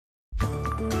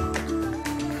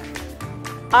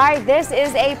All right, this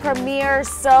is a premiere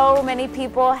so many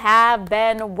people have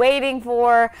been waiting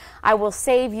for. I will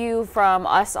save you from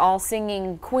us all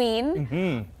singing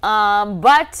Queen.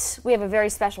 But we have a very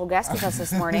special guest with us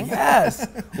this morning. Yes,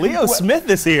 Leo Smith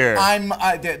is here.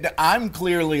 I'm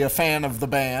clearly a fan of the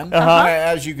band,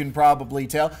 as you can probably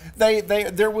tell.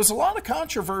 There was a lot of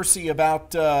controversy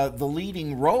about the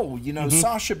leading role. You know,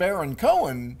 Sacha Baron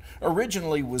Cohen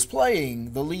originally was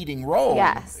playing the leading role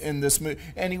in this movie,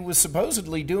 and he was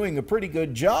supposedly doing a pretty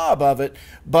good job of it,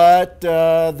 but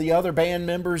the other band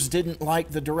members didn't like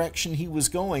the direction he was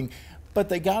going, but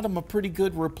they got him a pretty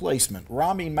good replacement.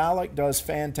 Rami Malek does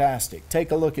fantastic.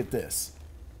 Take a look at this.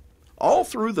 All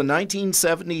through the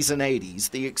 1970s and 80s,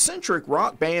 the eccentric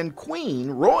rock band Queen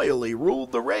royally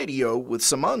ruled the radio with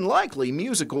some unlikely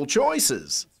musical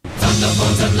choices.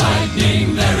 Thunderbolts and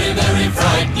lightning, very, very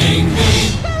frightening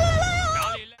me.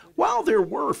 While there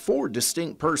were 4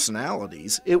 distinct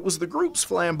personalities, it was the group's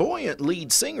flamboyant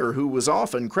lead singer who was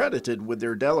often credited with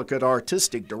their delicate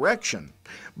artistic direction.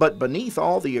 But beneath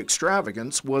all the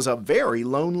extravagance was a very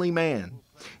lonely man.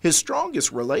 His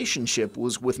strongest relationship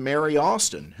was with Mary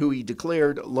Austin, who he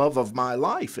declared love of my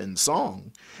life in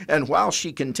song. And while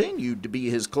she continued to be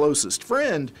his closest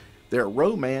friend, their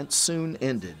romance soon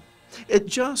ended. It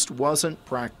just wasn't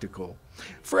practical.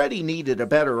 Freddie needed a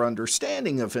better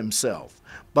understanding of himself.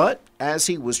 But as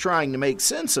he was trying to make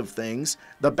sense of things,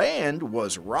 the band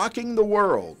was rocking the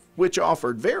world, which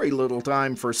offered very little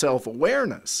time for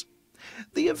self-awareness.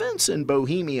 The events in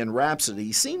Bohemian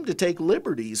Rhapsody seem to take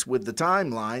liberties with the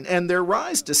timeline, and their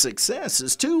rise to success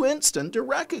is too instant to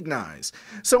recognize.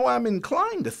 So I'm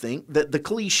inclined to think that the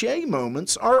cliché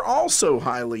moments are also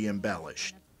highly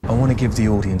embellished. I want to give the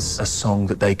audience a song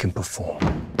that they can perform.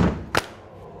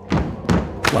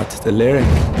 What's the lyric?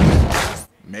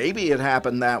 Maybe it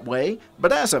happened that way,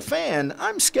 but as a fan,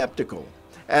 I'm skeptical,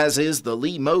 as is the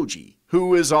Lee-moji,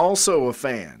 who is also a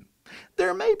fan.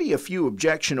 There may be a few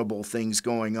objectionable things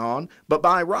going on, but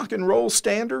by rock and roll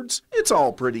standards, it's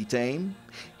all pretty tame.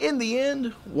 In the end,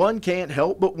 one can't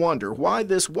help but wonder why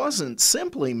this wasn't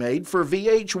simply made for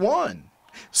VH1.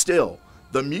 Still,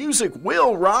 the music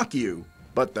will rock you,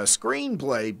 but the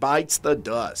screenplay bites the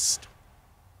dust.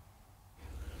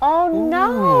 Oh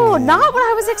no, not what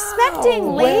I was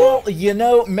expecting, Lee. Well, you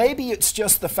know, maybe it's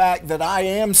just the fact that I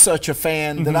am such a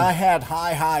fan that I had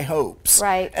high hopes.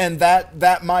 Right. And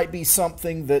that might be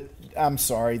something that, I'm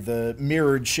sorry, the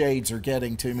mirrored shades are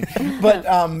getting to me. But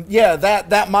yeah,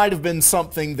 that might have been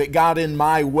something that got in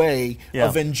my way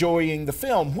of enjoying the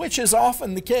film, which is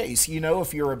often the case. You know,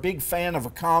 if you're a big fan of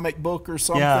a comic book or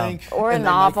something. Or a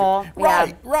novel.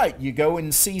 Right. You go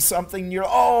and see something, you're,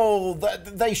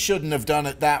 they shouldn't have done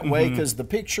it that way because the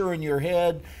picture in your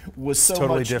head was so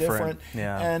totally much different.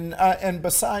 Yeah. And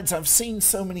besides, I've seen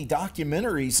so many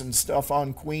documentaries and stuff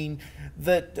on Queen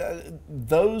that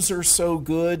those are so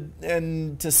good,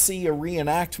 and to see a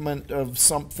reenactment of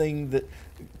something that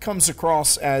comes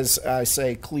across as, I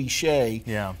say, cliche,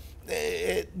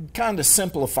 it kind of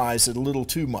simplifies it a little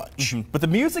too much. But the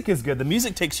music is good. The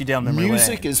music takes you down memory lane.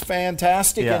 Music is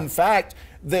fantastic. In fact,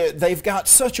 they've got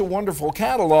such a wonderful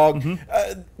catalog.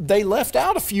 They left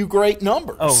out a few great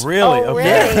numbers. Oh, really? Oh,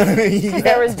 really?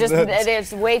 There was just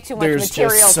there's way too much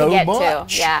material so to get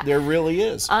much. to. Yeah, there really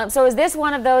is. So is this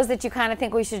one of those that you kind of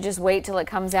think we should just wait till it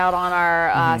comes out on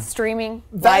our streaming?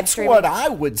 That's what I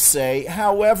would say.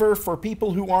 However, for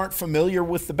people who aren't familiar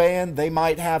with the band, they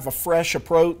might have a fresh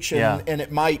approach, and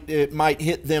it might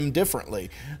hit them differently.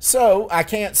 So I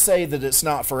can't say that it's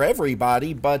not for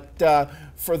everybody, but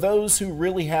for those who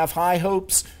really have high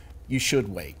hopes, you should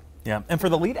wait. Yeah, and for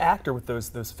the lead actor with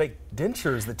those fake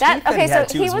dentures, the teeth that he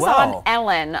had he as was well. on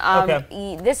Ellen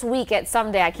this week at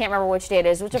some day. I can't remember which day it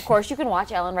is, which of course you can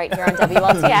watch Ellen right here on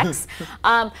WLTX.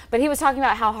 But he was talking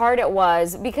about how hard it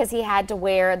was because he had to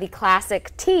wear the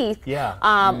classic teeth, you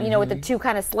know, with the 2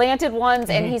 kind of slanted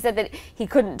ones, and he said that he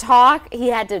couldn't talk. He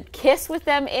had to kiss with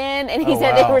them in, and he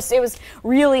said it was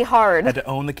really hard. Had to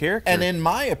own the character. And in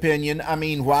my opinion, I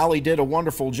mean, while he did a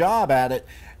wonderful job at it,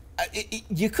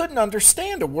 you couldn't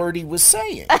understand a word he was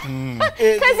saying. Because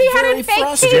he had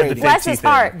fake teeth. Bless his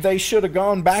heart. They should have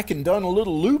gone back and done a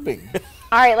little looping.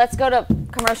 All right, let's go to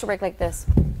commercial break like this.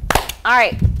 All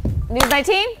right, News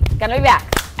 19, gonna be back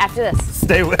after this.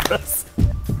 Stay with us.